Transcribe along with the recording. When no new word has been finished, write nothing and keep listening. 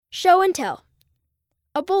Show and tell.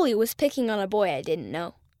 A bully was picking on a boy I didn't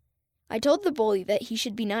know. I told the bully that he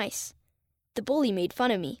should be nice. The bully made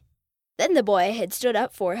fun of me. Then the boy I had stood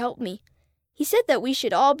up for helped me. He said that we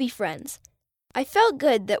should all be friends. I felt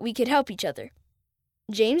good that we could help each other.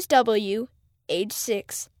 James W., age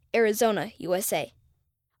 6, Arizona, USA.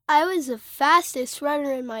 I was the fastest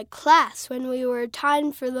runner in my class when we were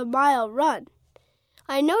timed for the mile run.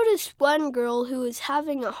 I noticed one girl who was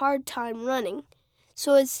having a hard time running,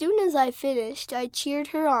 so as soon as I finished, I cheered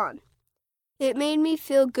her on. It made me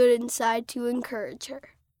feel good inside to encourage her.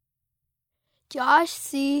 Josh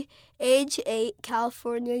C., age 8,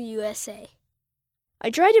 California, USA. I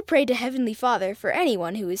try to pray to Heavenly Father for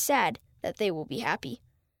anyone who is sad that they will be happy.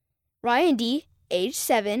 Ryan D., age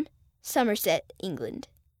 7, Somerset, England.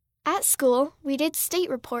 At school, we did state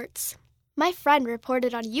reports. My friend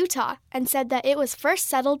reported on Utah and said that it was first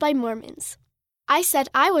settled by Mormons. I said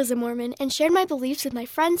I was a Mormon and shared my beliefs with my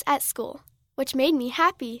friends at school, which made me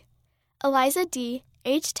happy. Eliza D.,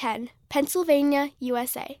 age 10, Pennsylvania,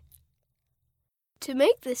 USA. To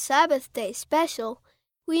make the Sabbath day special,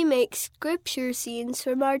 we make scripture scenes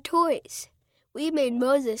from our toys. We made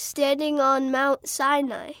Moses standing on Mount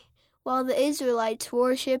Sinai while the Israelites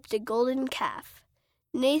worshipped a golden calf.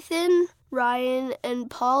 Nathan, Ryan, and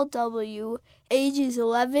Paul W., ages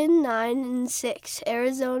 11, 9, and 6,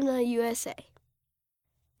 Arizona, USA.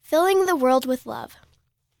 Filling the world with love.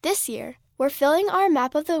 This year, we're filling our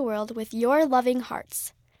map of the world with your loving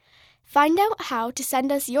hearts. Find out how to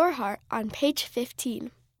send us your heart on page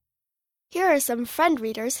 15. Here are some friend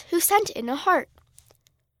readers who sent in a heart.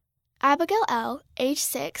 Abigail L., age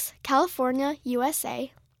 6, California,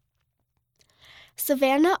 USA.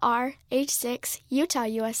 Savannah R., age 6, Utah,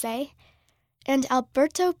 USA. And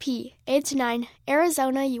Alberto P., age 9,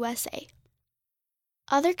 Arizona, USA.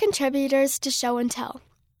 Other contributors to Show and Tell.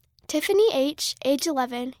 Tiffany H., age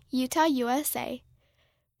 11, Utah, USA.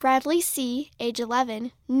 Bradley C., age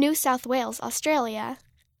 11, New South Wales, Australia.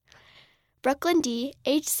 Brooklyn D.,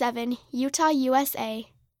 age 7, Utah, USA.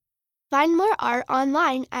 Find more art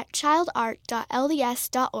online at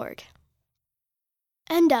childart.lds.org.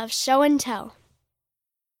 End of Show and Tell.